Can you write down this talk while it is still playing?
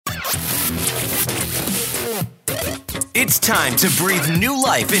It's time to breathe new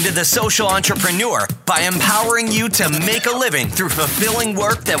life into the social entrepreneur by empowering you to make a living through fulfilling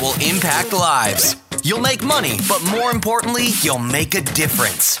work that will impact lives. You'll make money, but more importantly, you'll make a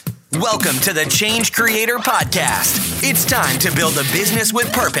difference. Welcome to the Change Creator Podcast. It's time to build a business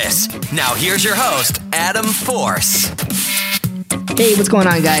with purpose. Now here's your host, Adam Force. Hey, what's going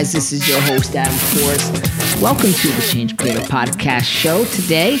on, guys? This is your host, Adam Force. Welcome to the Change Creator Podcast show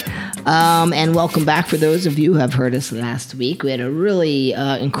today. And welcome back for those of you who have heard us last week. We had a really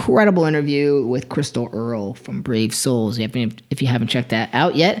incredible interview with Crystal Earle from Brave Souls. If you haven't checked that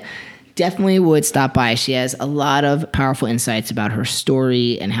out yet, definitely would stop by. She has a lot of powerful insights about her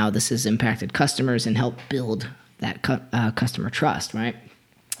story and how this has impacted customers and helped build that customer trust, right?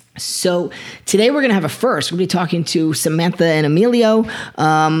 So today we're going to have a first. We're going to be talking to Samantha and Emilio.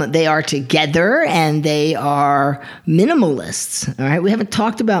 They are together and they are minimalists. All right. We haven't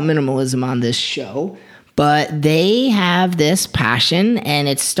talked about minimalism on this show, but they have this passion, and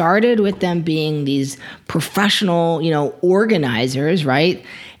it started with them being these professional, organizers, right?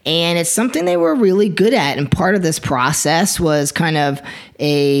 And it's something they were really good at. And part of this process was kind of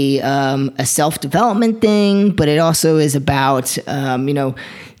a self-development thing, but it also is about,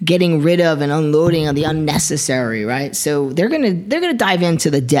 getting rid of and unloading of the unnecessary, right? So they're gonna dive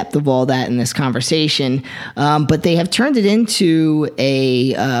into the depth of all that in this conversation, but they have turned it into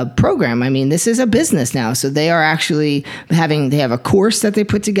a program. I mean, this is a business now, so they are actually they have a course that they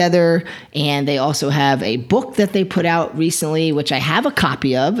put together, and they also have a book that they put out recently, which I have a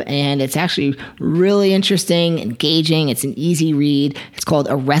copy of, and it's actually really interesting, engaging. It's an easy read. It's called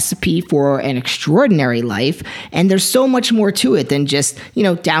A Recipe for an Extraordinary Life, and there's so much more to it than just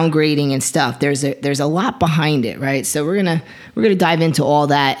downgrading and stuff. There's a lot behind it, right? So we're gonna dive into all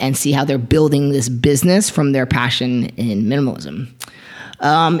that and see how they're building this business from their passion in minimalism.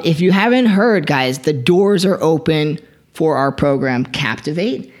 If you haven't heard, guys, the doors are open for our program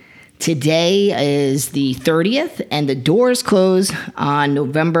Captivate. Today is the 30th, and the doors close on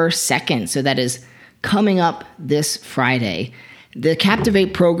November 2nd. So that is coming up this Friday. The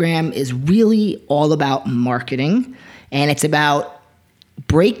Captivate program is really all about marketing, and it's about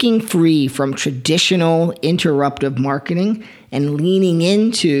breaking free from traditional interruptive marketing and leaning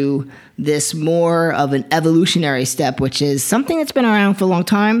into this more of an evolutionary step, which is something that's been around for a long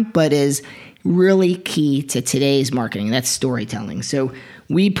time, but is really key to today's marketing. That's storytelling. So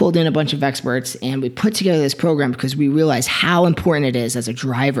we pulled in a bunch of experts and we put together this program because we realize how important it is as a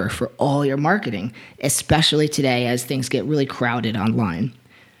driver for all your marketing, especially today as things get really crowded online.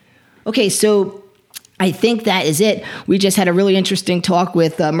 Okay, so I think that is it. We just had a really interesting talk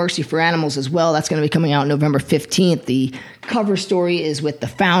with Mercy for Animals as well. That's going to be coming out November 15th. The cover story is with the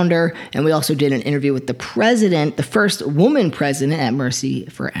founder, and we also did an interview with the president, the first woman president at Mercy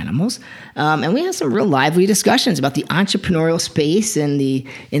for Animals. And we had some real lively discussions about the entrepreneurial space and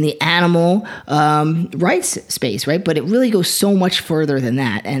in the animal rights space, right? But it really goes so much further than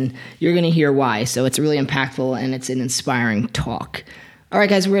that, and you're going to hear why. So it's really impactful, and it's an inspiring talk. All right,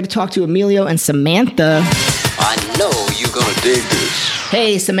 guys, we're going to talk to Emilio and Samantha. I know you're going to dig this.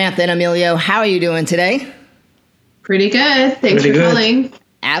 Hey, Samantha and Emilio, how are you doing today? Pretty good. Thanks for calling.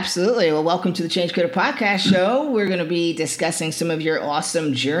 Absolutely. Well, welcome to the Change Creator Podcast show. We're going to be discussing some of your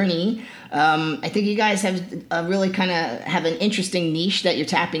awesome journey. I think you guys have really kind of have an interesting niche that you're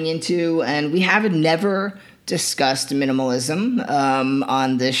tapping into, and we have never discussed minimalism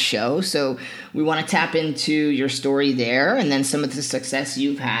on this show. So we want to tap into your story there, and then some of the success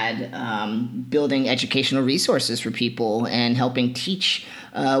you've had building educational resources for people and helping teach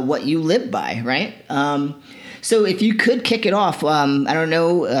what you live by, right? So if you could kick it off, I don't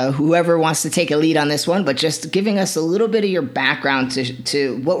know whoever wants to take a lead on this one, but just giving us a little bit of your background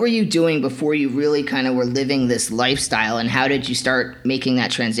to what were you doing before you really kind of were living this lifestyle, and how did you start making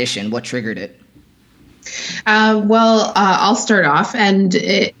that transition? What triggered it? I'll start off, and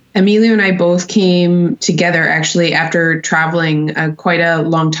Emilio and I both came together actually after traveling quite a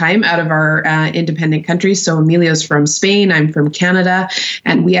long time out of our independent countries. So Emilio's from Spain, I'm from Canada,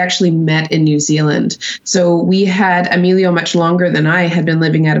 and we actually met in New Zealand. So we had Emilio much longer than I had been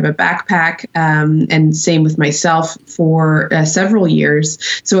living out of a backpack, and same with myself for several years.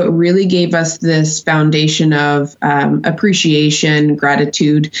 So it really gave us this foundation of appreciation,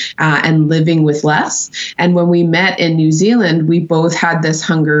 gratitude, and living with less. And when we met in New Zealand, we both had this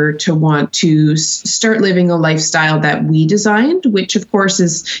hunger to want to start living a lifestyle that we designed, which of course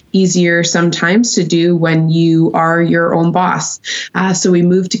is easier sometimes to do when you are your own boss. So we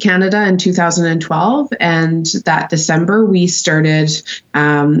moved to Canada in 2012, and that December we started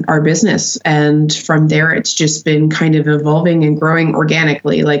our business. And from there, it's just been kind of evolving and growing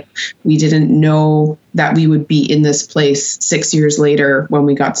organically. Like, we didn't know that we would be in this place 6 years later when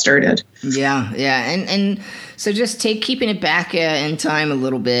we got started. Yeah. And so just keeping it back in time a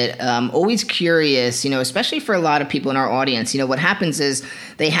little bit, always curious, especially for a lot of people in our audience, what happens is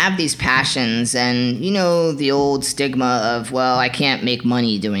they have these passions and, the old stigma of, well, I can't make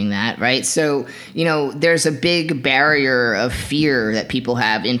money doing that, right? So, there's a big barrier of fear that people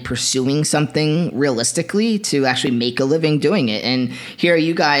have in pursuing something realistically to actually make a living doing it. And here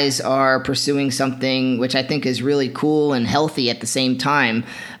you guys are pursuing something which I think is really cool and healthy at the same time.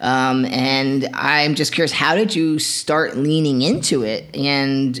 And I'm just curious, how did you start leaning into it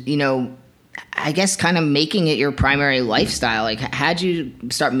and, I guess kind of making it your primary lifestyle? Like, how'd you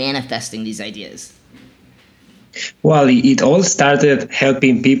start manifesting these ideas? Well, it all started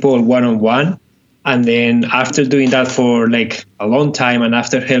helping people one-on-one. And then after doing that for like a long time and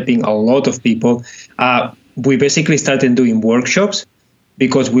after helping a lot of people, we basically started doing workshops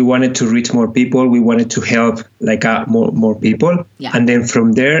because we wanted to reach more people. We wanted to help more people. Yeah. And then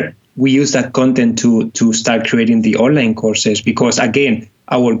from there, we use that content to start creating the online courses because, again,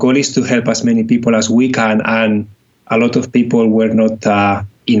 our goal is to help as many people as we can. And a lot of people were not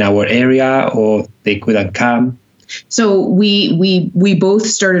in our area or they couldn't come. So we both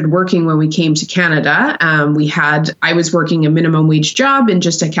started working when we came to Canada. I was working a minimum wage job in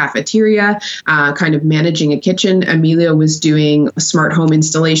just a cafeteria, kind of managing a kitchen. Emilio was doing smart home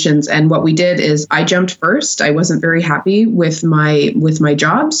installations. And what we did is I jumped first. I wasn't very happy with my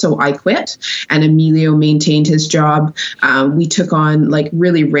job, so I quit. And Emilio maintained his job. We took on like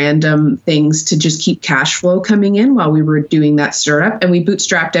really random things to just keep cash flow coming in while we were doing that startup. And we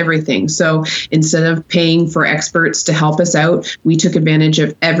bootstrapped everything. So instead of paying for experts to help us out, we took advantage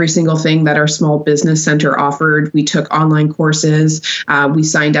of every single thing that our small business center offered. We took online courses. We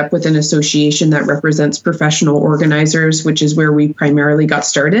signed up with an association that represents professional organizers, which is where we primarily got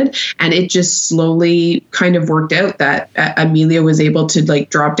started. And it just slowly kind of worked out that Emilio was able to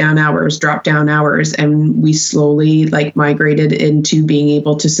like drop down hours. And we slowly like migrated into being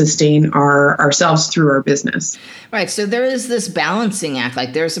able to sustain ourselves through our business. Right. So there is this balancing act.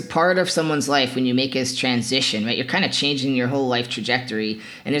 Like there's a part of someone's life when you make this transition, right? You're kind of changing your whole life trajectory.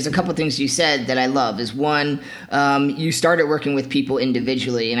 And there's a couple of things you said that I love is one, you started working with people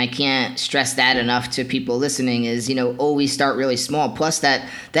individually. And I can't stress that enough to people listening is, always start really small. Plus that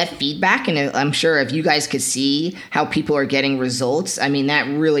feedback. And I'm sure if you guys could see how people are getting results, I mean, that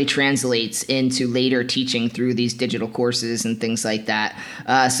really translates into later teaching through these digital courses and things like that.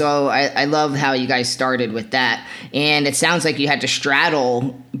 So I love how you guys started with that. And it sounds like you had to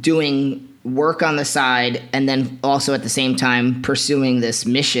straddle doing work on the side and then also at the same time pursuing this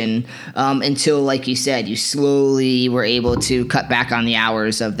mission until, like you said, you slowly were able to cut back on the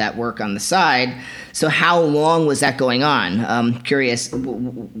hours of that work on the side. So how long was that going on? Curious,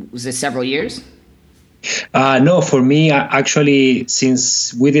 was it several years? No, for me, actually,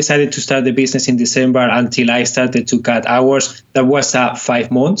 since we decided to start the business in December until I started to cut hours, that was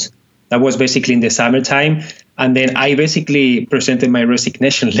 5 months. That was basically in the summertime. And then I basically presented my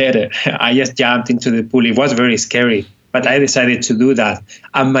resignation letter. I just jumped into the pool. It was very scary, but I decided to do that.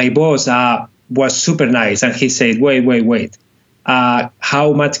 And my boss was super nice. And he said, wait.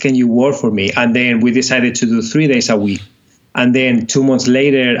 How much can you work for me? And then we decided to do 3 days a week. And then 2 months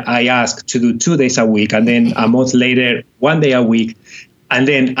later, I asked to do 2 days a week. And then a month later, 1 day a week. And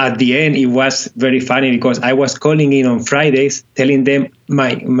then at the end, it was very funny because I was calling in on Fridays, telling them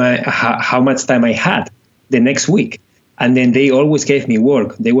how much time I had the next week. And then they always gave me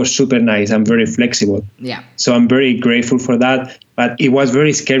work. They were super nice and very flexible. Yeah. So I'm very grateful for that. But it was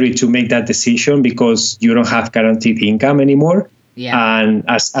very scary to make that decision because you don't have guaranteed income anymore. Yeah. And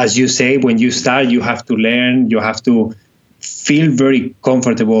as you say, when you start, you have to learn, you have to feel very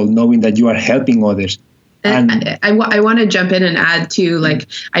comfortable knowing that you are helping others. And I want to jump in and add to, like,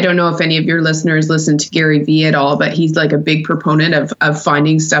 I don't know if any of your listeners listen to Gary Vee at all, but he's like a big proponent of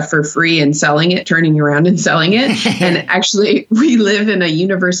finding stuff for free and selling it, turning around and selling it. And actually, we live in a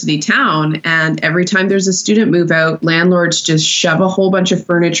university town, and every time there's a student move out, landlords just shove a whole bunch of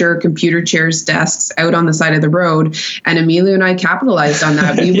furniture, computer chairs, desks out on the side of the road. And Emilio and I capitalized on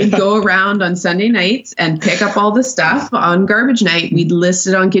that. We would go around on Sunday nights and pick up all the stuff on garbage night. We'd list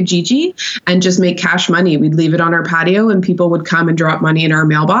it on Kijiji and just make cash money. We'd leave it on our patio and people would come and drop money in our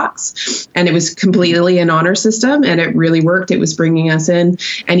mailbox. And it was completely an honor system and it really worked. It was bringing us in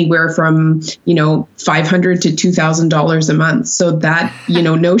anywhere from, $500 to $2,000 a month. So that,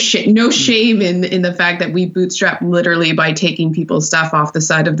 no shame in the fact that we bootstrap literally by taking people's stuff off the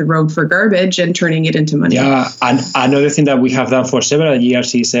side of the road for garbage and turning it into money. Yeah. And another thing that we have done for several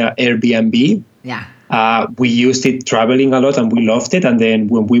years is Airbnb. Yeah. We used it traveling a lot and we loved it. And then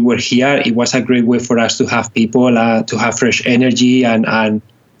when we were here, it was a great way for us to have people, to have fresh energy and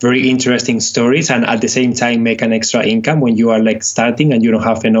very interesting stories, and at the same time make an extra income when you are like starting and you don't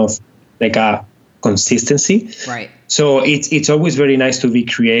have enough like a consistency. Right. So it's always very nice to be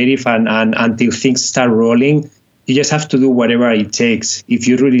creative, and until things start rolling, you just have to do whatever it takes. If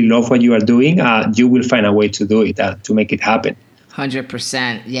you really love what you are doing, you will find a way to do it, to make it happen.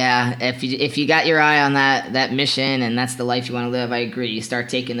 100%. Yeah. If you got your eye on that mission and that's the life you want to live, I agree. You start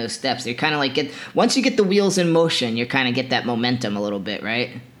taking those steps. You kind of like once you get the wheels in motion, you kind of get that momentum a little bit, right?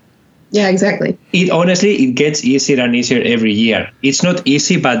 Yeah, exactly. It gets easier and easier every year. It's not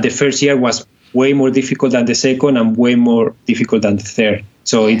easy, but the first year was way more difficult than the second and way more difficult than the third.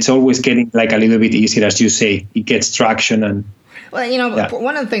 So it's always getting like a little bit easier, as you say. It gets traction and... Well,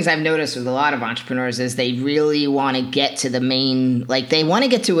 one of the things I've noticed with a lot of entrepreneurs is they really want to get to the main, like they want to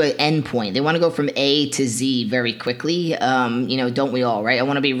get to an end point. They want to go from A to Z very quickly. Don't we all, right? I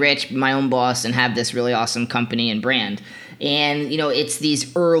want to be rich, be my own boss, and have this really awesome company and brand. And, it's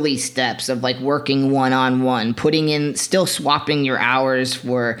these early steps of like working one-on-one, still swapping your hours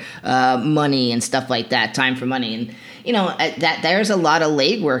for money and stuff like that, time for money. And, that there's a lot of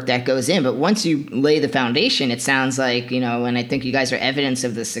legwork that goes in. But once you lay the foundation, it sounds like, and I think you guys are evidence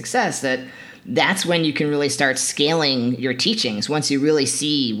of the success, that's when you can really start scaling your teachings, once you really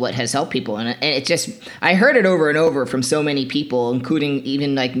see what has helped people. And it just, I heard it over and over from so many people, including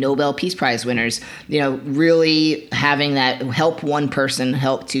even like Nobel Peace Prize winners, really having that help one person,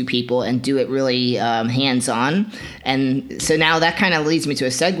 help two people, and do it really hands-on. And so now that kind of leads me to a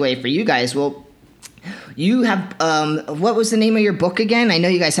segue for you guys. Well, you have, what was the name of your book again? I know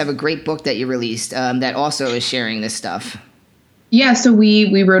you guys have a great book that you released that also is sharing this stuff. Yeah, so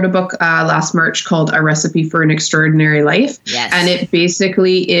we wrote a book last March called A Recipe for an Extraordinary Life. Yes. And it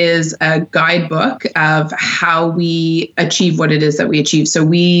basically is a guidebook of how we achieve what it is that we achieve. So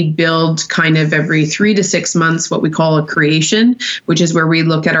we build kind of every 3 to 6 months what we call a creation, which is where we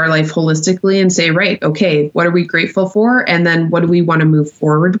look at our life holistically and say, right, okay, what are we grateful for? And then what do we want to move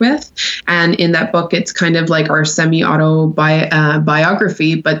forward with? And in that book, it's kind of like our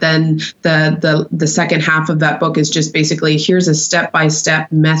semi-autobiography. But then the second half of that book is just basically, here's a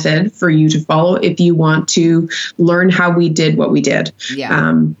step-by-step method for you to follow if you want to learn how we did what we did.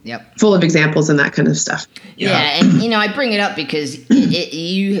 Yeah. Yep. Full of examples and that kind of stuff. Yeah. And I bring it up because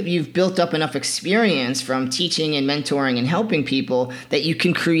you've built up enough experience from teaching and mentoring and helping people that you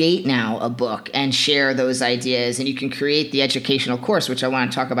can create now a book and share those ideas, and you can create the educational course, which I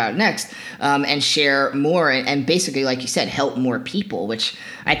want to talk about next, and share more and basically, like you said, help more people, which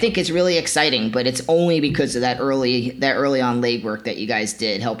I think is really exciting. But it's only because of that early on legwork that you guys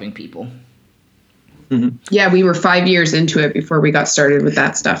did helping people. Mm-hmm. Yeah, we were 5 years into it before we got started with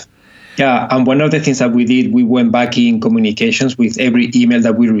that stuff. Yeah, and one of the things that we did, we went back in communications with every email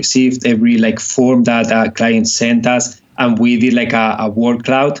that we received, every form that clients sent us, and we did a word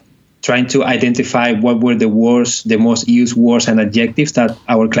cloud, trying to identify what were the most used words and adjectives that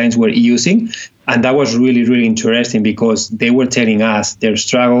our clients were using. And that was really, really interesting because they were telling us their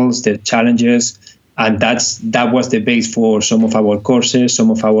struggles, their challenges, and that was the base for some of our courses,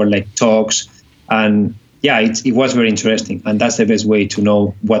 some of our talks. And yeah, it was very interesting. And that's the best way to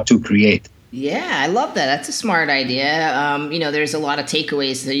know what to create. Yeah, I love that. That's a smart idea. There's a lot of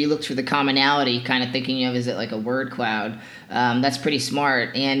takeaways. So you looked for the commonality, kind of thinking of, is it like a word cloud? That's pretty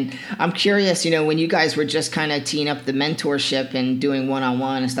smart. And I'm curious, when you guys were just kind of teeing up the mentorship and doing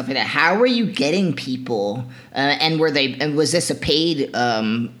one-on-one and stuff like that, how were you getting people? And was this a paid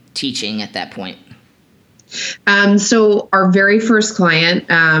teaching at that point? So our very first client,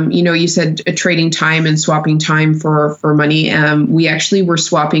 you said trading time and swapping time for money. We actually were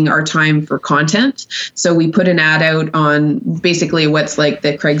swapping our time for content. So we put an ad out on basically what's like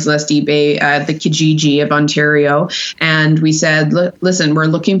the Craigslist, eBay, the Kijiji of Ontario. And we said, listen, we're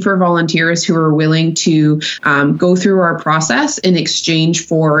looking for volunteers who are willing to go through our process in exchange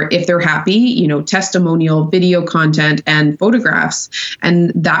for, if they're happy, testimonial, video content, and photographs.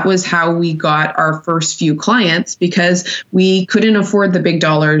 And that was how we got our first few clients, because we couldn't afford the big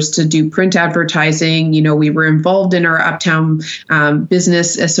dollars to do print advertising. We were involved in our Uptown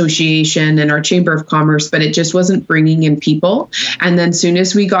Business Association and our Chamber of Commerce, but it just wasn't bringing in people. And then soon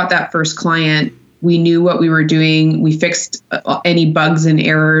as we got that first client, We knew what we were doing. We fixed any bugs and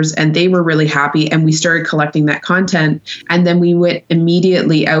errors, and they were really happy. And we started collecting that content. And then we went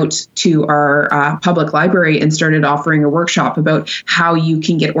immediately out to our public library and started offering a workshop about how you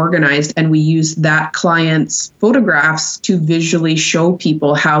can get organized. And we used that client's photographs to visually show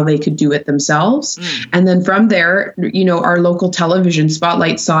people how they could do it themselves. And then from there, our local television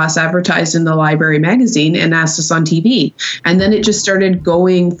Spotlight saw us advertised in the library magazine and asked us on TV. And then it just started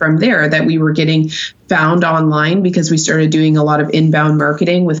going from there, that we were getting found online because we started doing a lot of inbound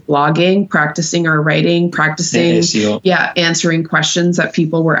marketing with blogging, practicing our writing, practicing, answering questions that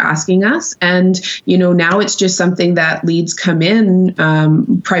people were asking us. And, now it's just something that leads come in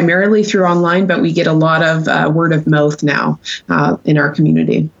primarily through online, but we get a lot of word of mouth now in our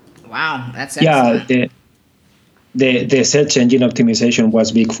community. Wow, that's excellent. Yeah. The search engine optimization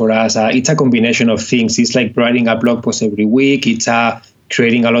was big for us. It's a combination of things. It's like writing a blog post every week. It's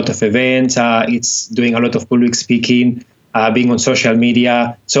creating a lot of events. It's doing a lot of public speaking, being on social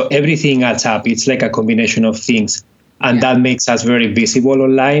media. So everything adds up. It's like a combination of things. And that makes us very visible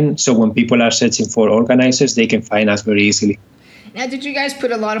online. So when people are searching for organizers, they can find us very easily. Now, did you guys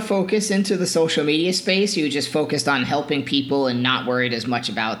put a lot of focus into the social media space? You just focused on helping people and not worried as much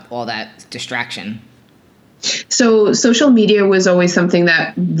about all that distraction? So social media was always something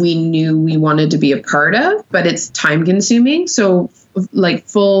that we knew we wanted to be a part of, but it's time consuming. So like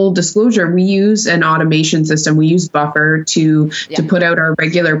full disclosure, we use an automation system. We use Buffer to put out our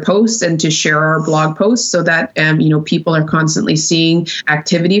regular posts and to share our blog posts so that, people are constantly seeing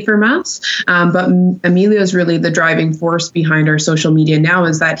activity from us. But Emilio is really the driving force behind our social media now,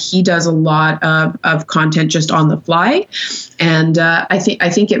 is that he does a lot of content just on the fly. And I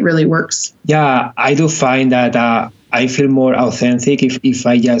think it really works. Yeah, I do find that I feel more authentic if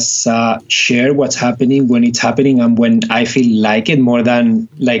I just share what's happening when it's happening and when I feel like it, more than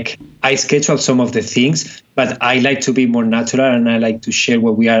like I schedule some of the things, but I like to be more natural and I like to share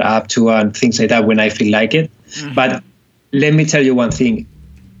what we are up to and things like that when I feel like it. Mm-hmm. But let me tell you one thing.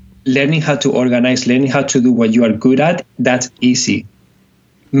 Learning how to organize, learning how to do what you are good at, that's easy.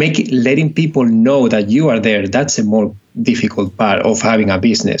 Letting people know that you are there, that's a more difficult part of having a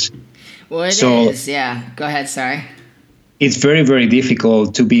business. Well, it is. Yeah. Go ahead. Sorry. It's very, very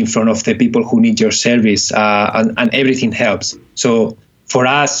difficult to be in front of the people who need your service, and everything helps. So for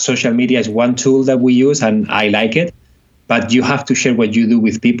us, social media is one tool that we use, and I like it. But you have to share what you do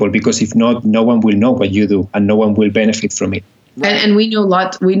with people, because if not, no one will know what you do, and no one will benefit from it. Right. And we know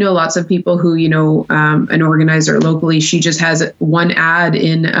lots of people who, an organizer locally, she just has one ad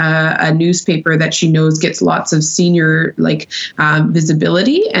in a newspaper that she knows gets lots of senior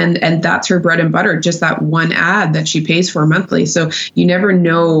visibility. And that's her bread and butter, just that one ad that she pays for monthly. So you never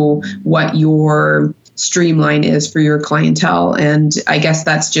know what your streamline is for your clientele. And I guess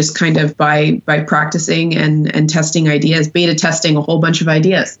that's just kind of by practicing and testing ideas, beta testing a whole bunch of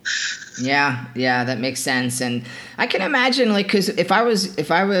ideas. Yeah, that makes sense. And I can imagine, because if I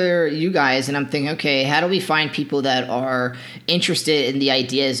were you guys and I'm thinking, okay, how do we find people that are interested in the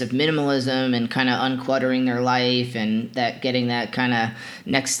ideas of minimalism and kind of uncluttering their life and that getting that kind of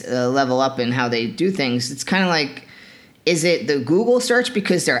next level up in how they do things? It's kind of like, is it the Google search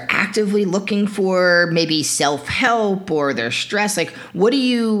because they're actively looking for maybe self-help or they're stressed? Like,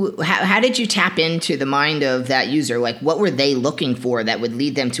 how did you tap into the mind of that user? Like, what were they looking for that would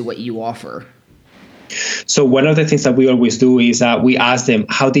lead them to what you offer? So one of the things that we always do is we ask them,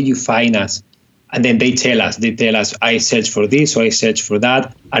 how did you find us? And then they tell us, I search for this or I search for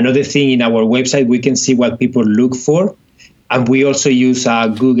that. Another thing, in our website, we can see what people look for. And we also use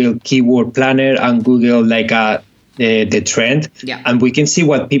Google Keyword Planner and Google the trend, and we can see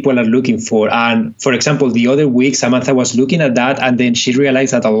what people are looking for. And for example, the other week, Samantha was looking at that, and then she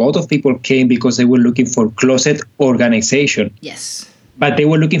realized that a lot of people came because they were looking for closet organization. Yes. But they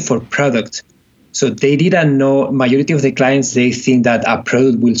were looking for product. So they didn't know, majority of the clients, they think that a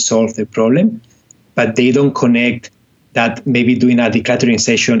product will solve the problem, but they don't connect that maybe doing a decluttering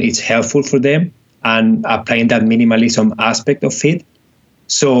session is helpful for them and applying that minimalism aspect of it.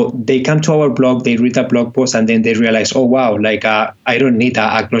 So they come to our blog, they read a blog post, and then they realize, oh, wow, I don't need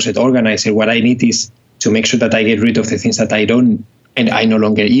a closet organizer. What I need is to make sure that I get rid of the things that I don't and I no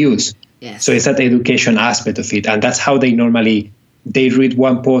longer use. Yes. So it's that education aspect of it. And that's how they read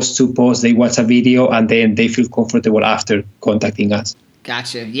one post, two posts, they watch a video, and then they feel comfortable after contacting us.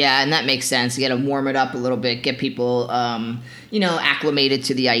 Gotcha. Yeah, and that makes sense. You got to warm it up a little bit, get people, acclimated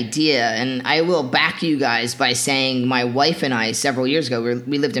to the idea. And I will back you guys by saying my wife and I, several years ago,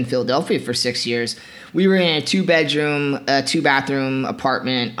 we lived in Philadelphia for 6 years. We were in a 2-bedroom, 2-bathroom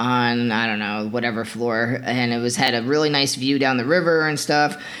apartment on, I don't know, whatever floor. And it had a really nice view down the river and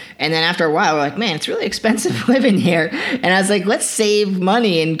stuff. And then after a while, we're like, man, it's really expensive living here. And I was like, let's save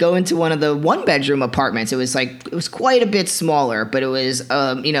money and go into one of the 1-bedroom apartments. It was quite a bit smaller, but it was,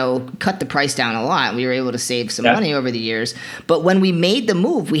 cut the price down a lot. We were able to save some money over the years. But when we made the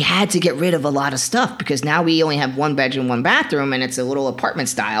move, we had to get rid of a lot of stuff because now we only have 1 bedroom, 1 bathroom, and it's a little apartment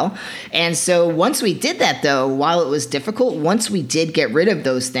style. And so once we did that, though, while it was difficult, once we did get rid of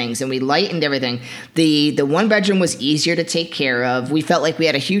those things and we lightened everything, the 1 bedroom was easier to take care of. We felt like we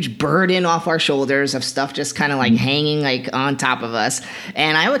had a huge burden off our shoulders of stuff just kind of like hanging like on top of us.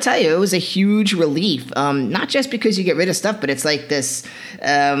 And I would tell you, it was a huge relief, not just because you get rid of stuff, but it's like this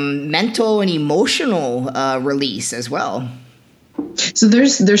mental and emotional release as well. So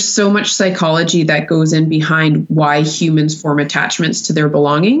there's so much psychology that goes in behind why humans form attachments to their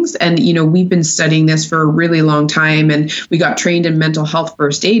belongings. And, we've been studying this for a really long time, and we got trained in mental health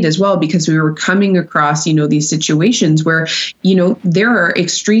first aid as well, because we were coming across, these situations where, there are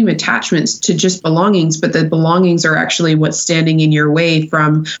extreme attachments to just belongings, but the belongings are actually what's standing in your way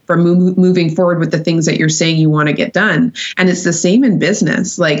from moving forward with the things that you're saying you want to get done. And it's the same in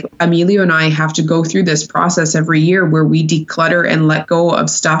business. Like Emilio and I have to go through this process every year where we declutter and let go of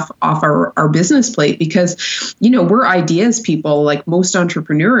stuff off our business plate because, we're ideas people like most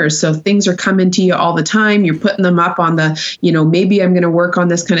entrepreneurs. So things are coming to you all the time. You're putting them up on the, maybe I'm going to work on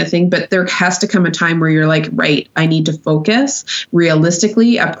this kind of thing. But there has to come a time where you're like, right, I need to focus.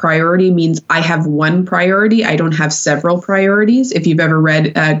 Realistically, a priority means I have one priority. I don't have several priorities. If you've ever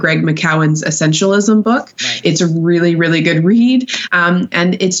read Greg McKeown's Essentialism book, right. It's a really, really good read.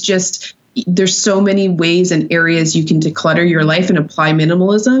 And it's just, there's so many ways and areas you can declutter your life and apply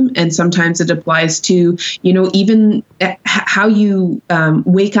minimalism. And sometimes it applies to, even how you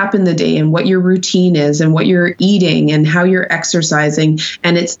wake up in the day and what your routine is and what you're eating and how you're exercising.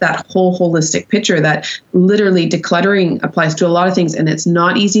 And it's that whole holistic picture that literally decluttering applies to a lot of things. And it's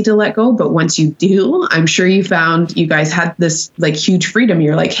not easy to let go. But once you do, I'm sure you guys had this like huge freedom.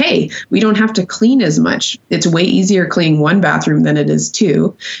 You're like, hey, we don't have to clean as much. It's way easier cleaning 1 bathroom than it is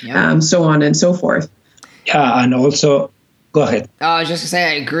 2. Yep. So on and so forth. Yeah, and also, go ahead. Oh, I was just going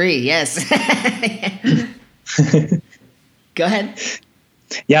to say, I agree. Yes. Go ahead.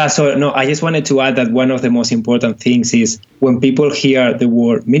 Yeah, so no, I just wanted to add that one of the most important things is when people hear the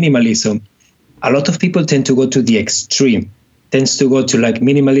word minimalism, a lot of people tend to go to the extreme, tends to go to like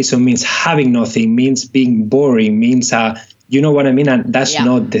minimalism means having nothing, means being boring, means you know what I mean? And that's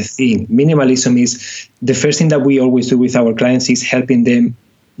not the thing. Minimalism is the first thing that we always do with our clients is helping them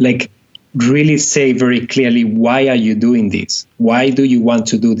like really say very clearly, why are you doing this? Why do you want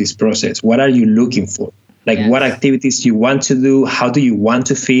to do this process? What are you looking for? Like what activities you want to do? How do you want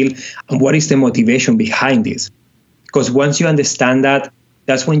to feel? And what is the motivation behind this? Because once you understand that,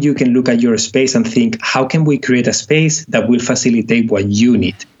 that's when you can look at your space and think, how can we create a space that will facilitate what you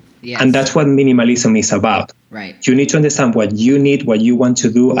need? Yes. And that's what minimalism is about. Right. You need to understand what you need, what you want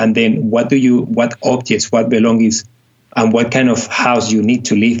to do, and then what objects, what belongings, and what kind of house you need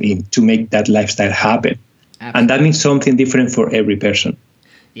to live in to make that lifestyle happen. Absolutely. And that means something different for every person.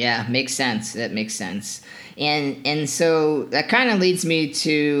 Yeah, makes sense. That makes sense. And so that kind of leads me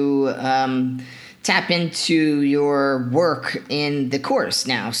to tap into your work in the course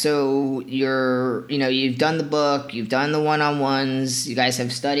now. So you've done the book, you've done the one-on-ones, you guys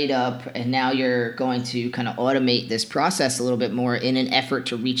have studied up, and now you're going to kind of automate this process a little bit more in an effort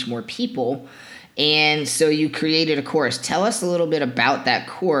to reach more people. And so you created a course. Tell us a little bit about that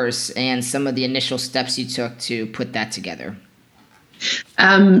course and some of the initial steps you took to put that together.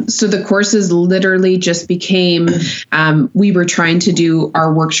 So the courses literally just became, we were trying to do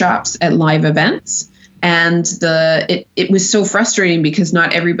our workshops at live events. And it was so frustrating because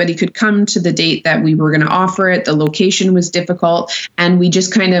not everybody could come to the date that we were going to offer it. The location was difficult. And we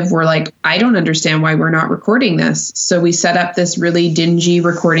just kind of were like, I don't understand why we're not recording this. So we set up this really dingy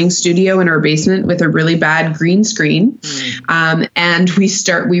recording studio in our basement with a really bad green screen. And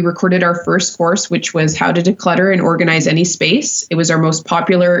we recorded our first course, which was how to declutter and organize any space. It was our most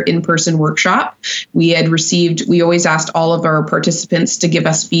popular in-person workshop. We always asked all of our participants to give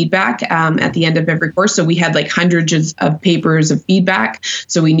us feedback at the end of every course. So we had like hundreds of papers of feedback.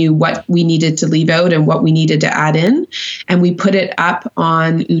 So we knew what we needed to leave out and what we needed to add in. And we put it up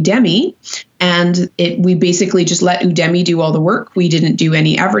on Udemy. And we basically just let Udemy do all the work. We didn't do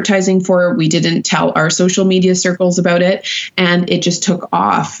any advertising for it. We didn't tell our social media circles about it. And it just took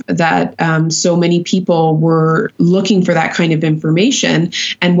off that so many people were looking for that kind of information.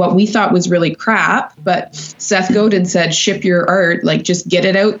 And what we thought was really crap, but Seth Godin said, ship your art, like just get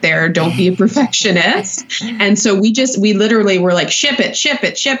it out there. Don't be a perfectionist. And so we literally were like, ship it.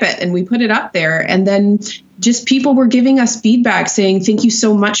 And we put it up there. And then just people were giving us feedback saying, thank you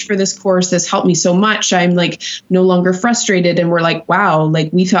so much for this course. This helped me so much. I'm like no longer frustrated. And we're like, wow,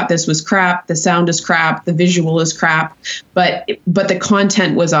 like we thought this was crap. The sound is crap. The visual is crap. But the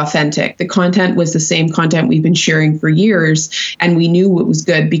content was authentic. The content was the same content we've been sharing for years. And we knew it was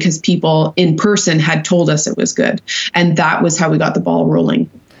good because people in person had told us it was good. And that was how we got the ball rolling.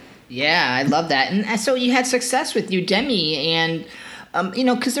 Yeah, I love that. And so you had success with Udemy and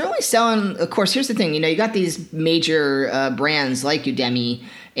because they're only selling, of course, here's the thing, you got these major brands like Udemy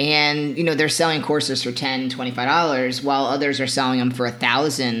and, they're selling courses for $10, $25 while others are selling them for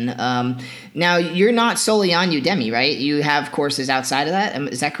 $1,000. Now, you're not solely on Udemy, right? You have courses outside of that.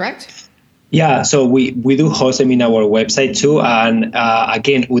 Is that correct? Yeah, so we do host them in our website too. And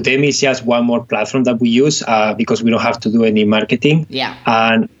again, Udemy is just one more platform that we use because we don't have to do any marketing. Yeah.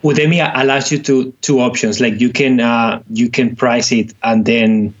 And Udemy allows you two options. Like you can price it and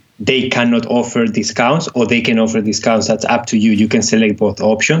then they cannot offer discounts, or they can offer discounts. That's up to you. You can select both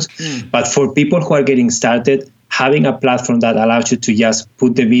options. But for people who are getting started, having a platform that allows you to just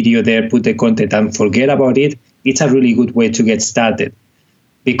put the video there, put the content and forget about it, it's a really good way to get started.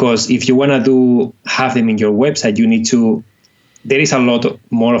 Because if you want to have them in your website, there is a lot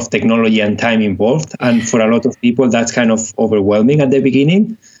more of technology and time involved. And for a lot of people, that's kind of overwhelming at the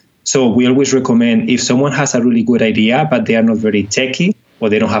beginning. So we always recommend if someone has a really good idea, but they are not very techy or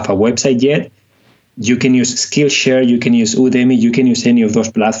they don't have a website yet, you can use Skillshare, you can use Udemy, you can use any of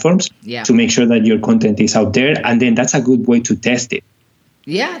those platforms to make sure that your content is out there. And then that's a good way to test it.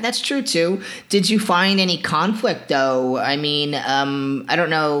 Yeah, that's true too. Did you find any conflict though? I mean, I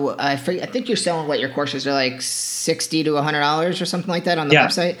don't know. I think you're selling your courses are like $60 to $100 or something like that on the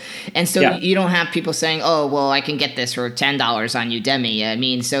website. And so you don't have people saying, oh, well, I can get this for $10 on Udemy. I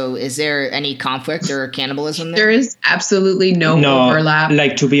mean, so is there any conflict or cannibalism there? There is absolutely no overlap.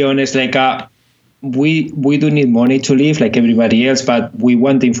 Like, to be honest, we do need money to live like everybody else, but we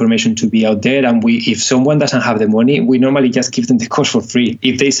want the information to be out there. And if someone doesn't have the money, we normally just give them the course for free.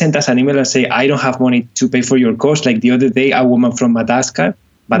 If they send us an email and say, I don't have money to pay for your course, like the other day, a woman from Madagascar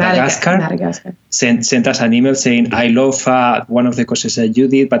sent us an email saying, I love one of the courses that you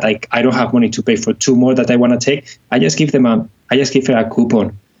did, but I don't have money to pay for 2 more that I want to take. I just give her a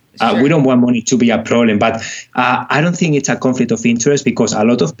coupon. We don't want money to be a problem, but I don't think it's a conflict of interest because a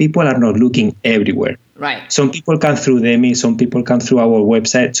lot of people are not looking everywhere. Right. Some people come through Udemy, some people come through our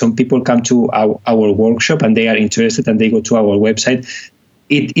website, some people come to our workshop and they are interested and they go to our website.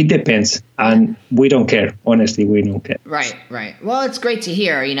 It depends, and we don't care. Honestly, we don't care. Right. Well, it's great to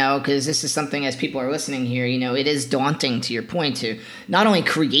hear, because this is something, as people are listening here, it is daunting, to your point, to not only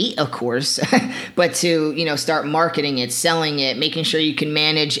create a course, but to, start marketing it, selling it, making sure you can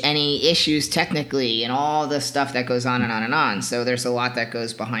manage any issues technically and all the stuff that goes on and on and on. So there's a lot that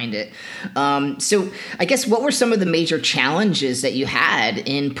goes behind it. So I guess what were some of the major challenges that you had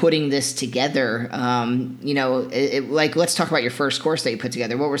in putting this together? Let's talk about your first course that you put together.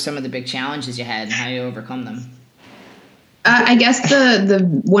 What were some of the big challenges you had and how you overcome them? I guess the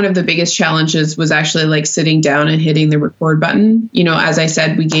one of the biggest challenges was actually sitting down and hitting the record button. As I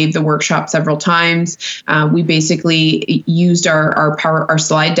said, we gave the workshop several times. We basically used our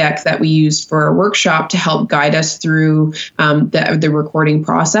slide deck that we used for our workshop to help guide us through the recording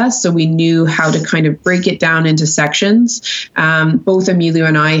process. So we knew how to kind of break it down into sections. Both Emilio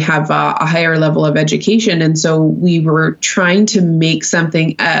and I have a higher level of education. And so we were trying to make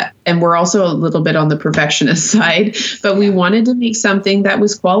something, and we're also a little bit on the perfectionist side, but we wanted to make something that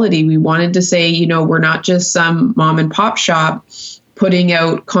was quality. We wanted to say, we're not just some mom and pop shop putting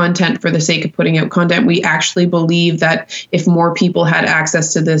out content for the sake of putting out content. We actually believe that if more people had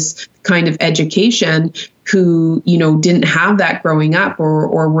access to this kind of education who, didn't have that growing up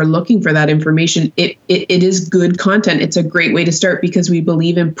or were looking for that information, it is good content. It's a great way to start because we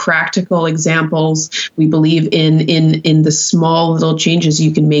believe in practical examples. We believe in the small little changes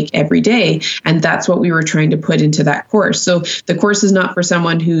you can make every day. And that's what we were trying to put into that course. So the course is not for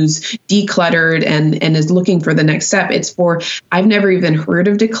someone who's decluttered and is looking for the next step. It's for, I've never even heard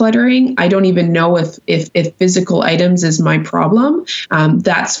of decluttering. I don't even know if physical items is my problem.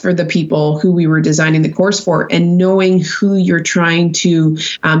 That's for the people who we were designing the course for, and knowing who you're trying to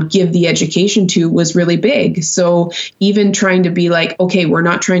give the education to was really big. So even trying to be like, okay, we're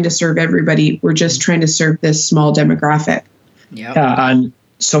not trying to serve everybody, we're just trying to serve this small demographic. Yep. And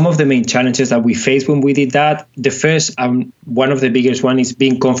some of the main challenges that we faced when we did that, the first, one of the biggest one is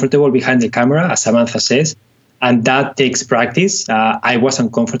being comfortable behind the camera, as Samantha says. And that takes practice. I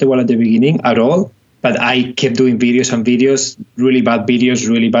wasn't comfortable at the beginning at all, but I kept doing videos and videos, really bad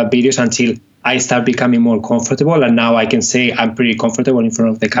videos until I start becoming more comfortable. And now I can say I'm pretty comfortable in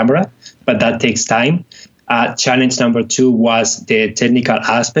front of the camera, but that takes time. Challenge number 2 was the technical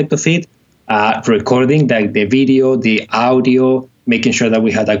aspect of it, recording like the video, the audio, making sure that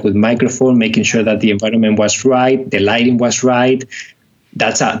we had a good microphone, making sure that the environment was right, the lighting was right.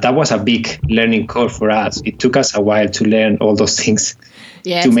 That was a big learning curve for us. It took us a while to learn all those things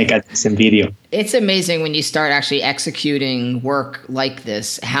to make a decent video. It's amazing when you start actually executing work like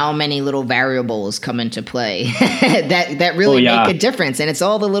this, how many little variables come into play that really make a difference. And it's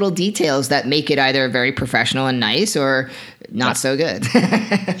all the little details that make it either very professional and nice or not so good.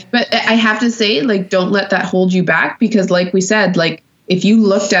 But I have to say, like, don't let that hold you back, because like we said, like, if you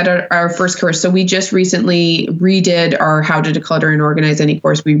looked at our first course, so we just recently redid our How to Declutter and Organize Any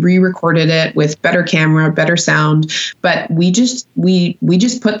course. We re-recorded it with better camera, better sound, but we just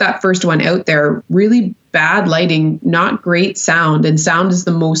put that first one out there. Really bad lighting, not great sound, and sound is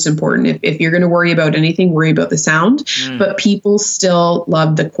the most important. If you're going to worry about anything, worry about the sound. But people still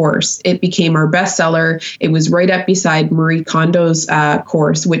loved the course. It became our bestseller. It was right up beside Marie Kondo's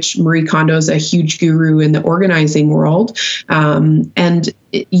course, which Marie Kondo is a huge guru in the organizing world. And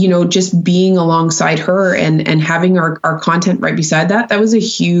you know, just being alongside her and having our content right beside that was a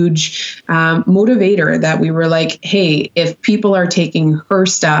huge motivator, that we were like, hey, if people are taking her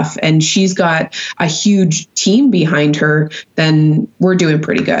stuff and she's got a huge team behind her, then we're doing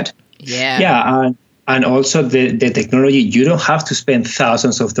pretty good. Yeah. And also the technology, you don't have to spend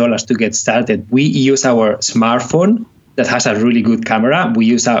thousands of dollars to get started. We use our smartphone that has a really good camera. We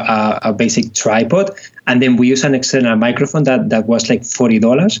use a basic tripod, and then we use an external microphone that was like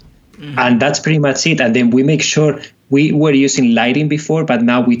 $40. And that's pretty much it. And then we make sure, we were using lighting before, but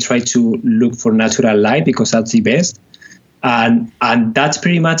now we try to look for natural light because that's the best. And that's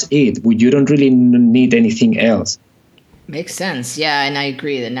pretty much it. You don't really need anything else. Makes sense. Yeah, and I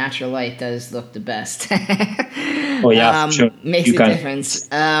agree. The natural light does look the best. Sure. Makes a difference.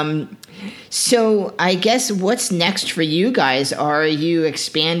 So I guess what's next for you guys? Are you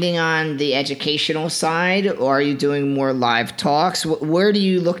expanding on the educational side, or are you doing more live talks? Where do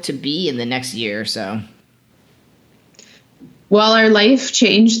you look to be in the next year or so? Well, our life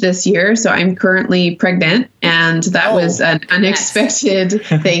changed this year. So I'm currently pregnant, and that was an unexpected,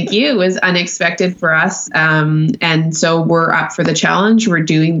 thank you, it was unexpected for us. And so we're up for the challenge. We're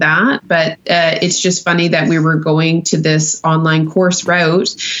doing that. But it's just funny that we were going to this online course route.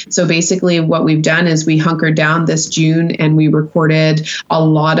 So basically what we've done is we hunkered down this June and we recorded a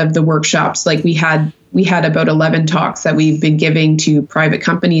lot of the workshops. Like we had about 11 talks that we've been giving to private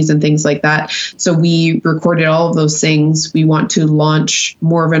companies and things like that. So we recorded all of those things. We want to launch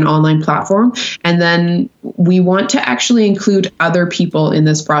more of an online platform. And then we want to actually include other people in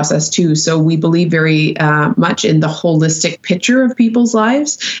this process too. So we believe very much in the holistic picture of people's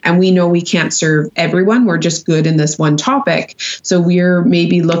lives. And we know we can't serve everyone. We're just good in this one topic. So we're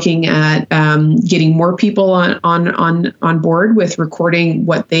maybe looking at getting more people on board with recording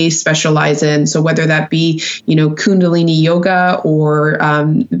what they specialize in. So whether that be, you know, Kundalini yoga or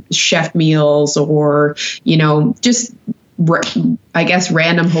chef meals or, you know, just I guess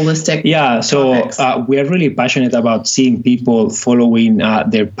random holistic. Yeah, so we are really passionate about seeing people following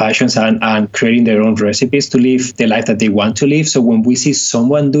their passions and creating their own recipes to live the life that they want to live. So when we see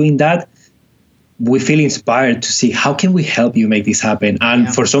someone doing that, we feel inspired to see how can we help you make this happen.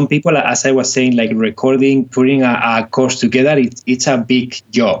 And for some people, as I was saying, like recording, putting a course together, it's a big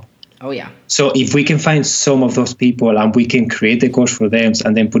job. Oh, yeah. So if we can find some of those people and we can create the course for them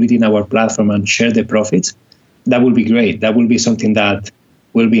and then put it in our platform and share the profits, that will be great. That will be something that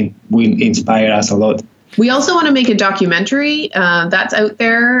will inspire us a lot. We also want to make a documentary that's out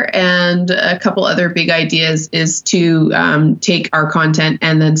there, and a couple other big ideas is to take our content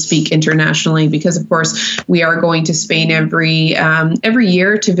and then speak internationally, because of course we are going to Spain every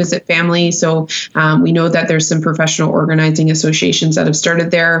year to visit family. So we know that there's some professional organizing associations that have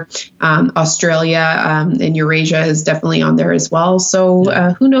started there. Australia and Eurasia is definitely on there as well. So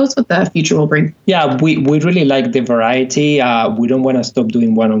who knows what the future will bring? Yeah, we really like the variety. We don't want to stop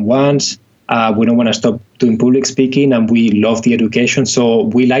doing one-on-ones. We don't want to stop doing public speaking, and we love the education. So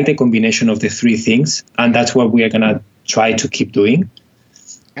we like the combination of the three things, and that's what we are going to try to keep doing.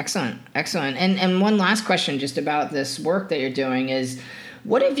 Excellent. And one last question just about this work that you're doing is,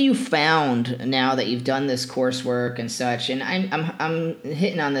 what have you found now that you've done this coursework and such? And I'm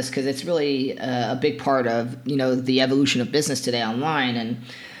hitting on this because it's really a big part of, you know, the evolution of business today online. And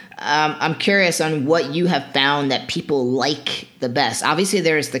I'm curious on what you have found that people like the best. Obviously,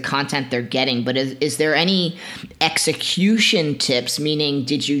 there's the content they're getting, but is there any execution tips? Meaning,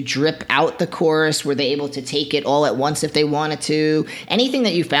 did you drip out the course? Were they able to take it all at once if they wanted to? Anything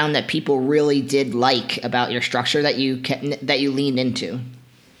that you found that people really did like about your structure that you leaned into?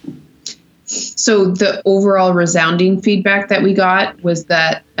 So the overall resounding feedback that we got was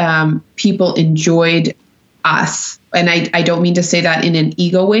that people enjoyed us. And I don't mean to say that in an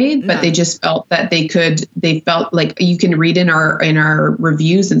ego way, but they just felt that they felt like, you can read in our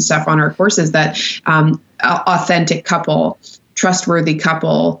reviews and stuff on our courses that authentic couple, trustworthy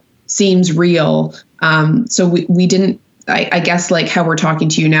couple, seems real. So we didn't, I guess, like how we're talking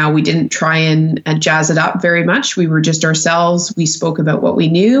to you now, we didn't try and jazz it up very much. We were just ourselves. We spoke about what we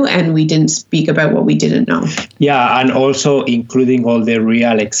knew, and we didn't speak about what we didn't know. Yeah, and also including all the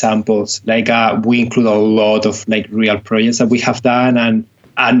real examples. Like we include a lot of like real projects that we have done,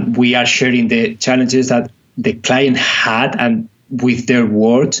 and we are sharing the challenges that the client had and with their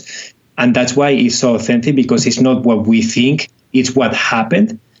words. And that's why it's so authentic, because it's not what we think, it's what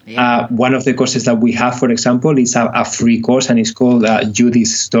happened. Yeah. One of the courses that we have, for example, is a free course, and it's called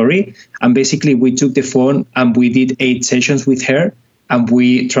Judy's Story. And basically, we took the phone and we did 8 sessions with her, and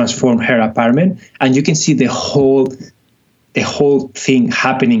we transformed her apartment. And you can see the whole thing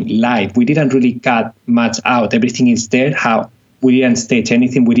happening live. We didn't really cut much out. Everything is there. How we didn't stage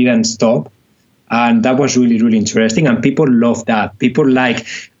anything. We didn't stop. And that was really, really interesting. And people love that. People like,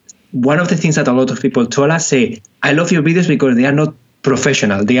 one of the things that a lot of people told us, say, I love your videos because they are not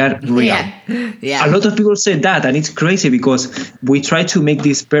professional, they are real. Yeah. A lot of people say that, and it's crazy because we try to make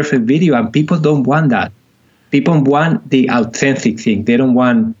this perfect video and people don't want that. People want the authentic thing. They don't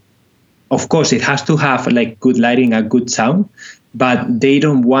want, of course, it has to have like good lighting and good sound, but they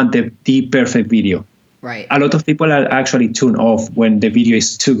don't want the perfect video. Right. A lot of people are actually tuned off when the video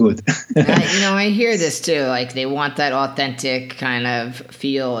is too good. I hear this too. Like, they want that authentic kind of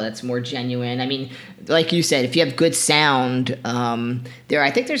feel that's more genuine. I mean, like you said, if you have good sound,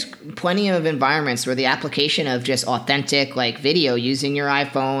 I think there's plenty of environments where the application of just authentic like video using your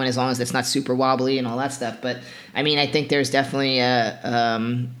iPhone, as long as it's not super wobbly and all that stuff. But I mean, I think there's definitely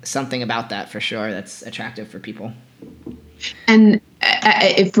something about that for sure that's attractive for people. And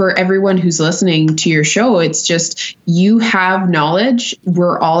for everyone who's listening to your show, it's just, you have knowledge.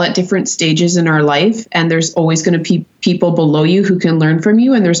 We're all at different stages in our life, and there's always going to be people below you who can learn from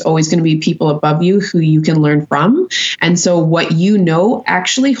you, and there's always going to be people above you who you can learn from. And so what you know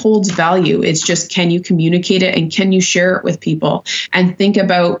actually holds value. It's just, can you communicate it and can you share it with people? And think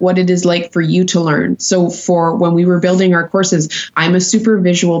about what it is like for you to learn. So for when we were building our courses, I'm a super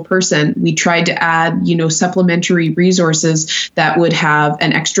visual person. We tried to add, supplementary resources that would have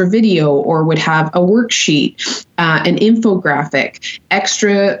an extra video or would have a worksheet, an infographic,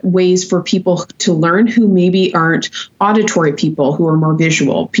 extra ways for people to learn who maybe aren't auditory people, who are more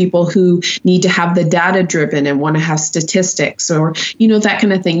visual, people who need to have the data driven and want to have statistics, or, that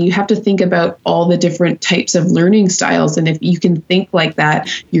kind of thing. You have to think about all the different types of learning styles. And if you can think like that,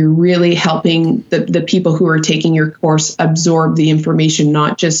 you're really helping the people who are taking your course absorb the information,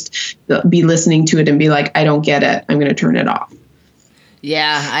 not just be listening to it and be like, I don't get it, I'm going to turn it off.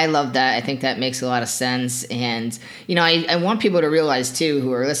 Yeah, I love that. I think that makes a lot of sense. And, I want people to realize, too,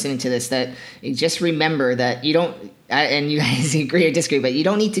 who are listening to this, that just remember that you don't, and you guys agree or disagree, but you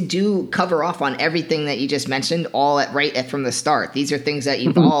don't need to cover off on everything that you just mentioned right from the start. These are things that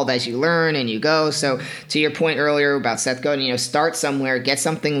evolve as you learn and you go. So to your point earlier about Seth Godin, start somewhere, get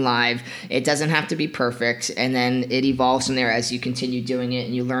something live. It doesn't have to be perfect. And then it evolves from there as you continue doing it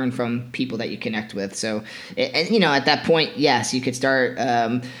and you learn from people that you connect with. So, at that point, yes, you could start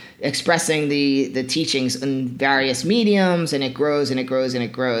expressing the teachings in various mediums, and it grows and it grows and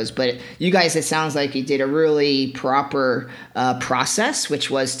it grows. But you guys, it sounds like you did a really proper process,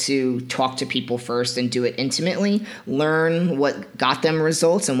 which was to talk to people first and do it intimately, learn what got them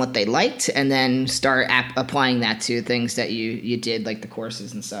results and what they liked, and then start applying that to things that you did, like the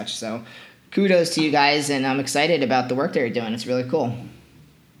courses and such. So kudos to you guys, and I'm excited about the work that you're doing. It's really cool.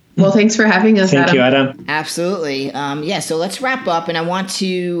 Well, thanks for having us, Thank you, Adam. Absolutely. So let's wrap up, and I want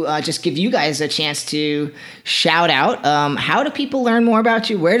to just give you guys a chance to shout out. How do people learn more about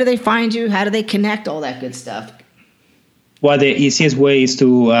you? Where do they find you? How do they connect? All that good stuff. Well, the easiest way is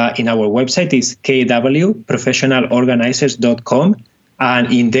to, in our website, is kwprofessionalorganizers.com.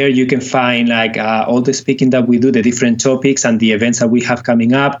 And in there, you can find like all the speaking that we do, the different topics and the events that we have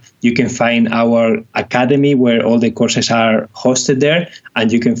coming up. You can find our academy where all the courses are hosted there.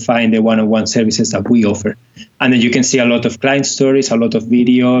 And you can find the one-on-one services that we offer. And then you can see a lot of client stories, a lot of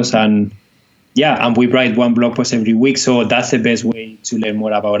videos, and we write one blog post every week. So that's the best way to learn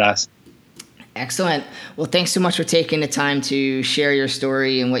more about us. Excellent. Well, thanks so much for taking the time to share your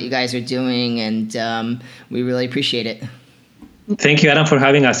story and what you guys are doing. And we really appreciate it. Thank you, Adam, for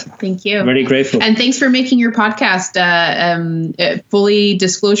having us. Thank you. Very grateful. And thanks for making your podcast fully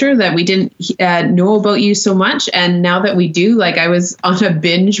disclosure that we didn't know about you so much. And now that we do, like I was on a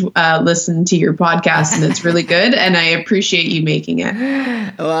binge listen to your podcast and it's really good. And I appreciate you making it.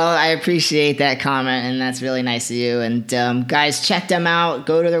 Well, I appreciate that comment and that's really nice of you. And guys, check them out.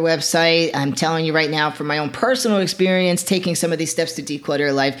 Go to their website. I'm telling you right now from my own personal experience, taking some of these steps to declutter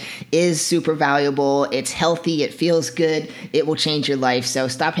your life is super valuable. It's healthy. It feels good. It will change your life. So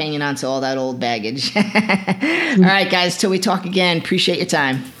stop hanging on to all that old baggage. All right, guys, till we talk again. Appreciate your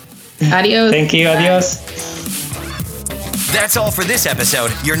time. Adios. Thank you. Adios. That's all for this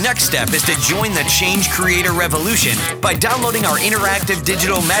episode. Your next step is to join the Change Creator Revolution by downloading our interactive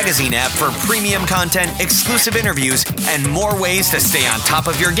digital magazine app for premium content, exclusive interviews, and more ways to stay on top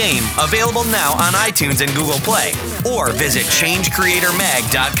of your game. Available now on iTunes and Google Play. Or visit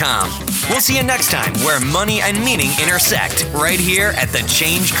changecreatormag.com. We'll see you next time where money and meaning intersect, right here at the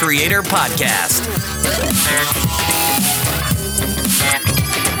Change Creator Podcast.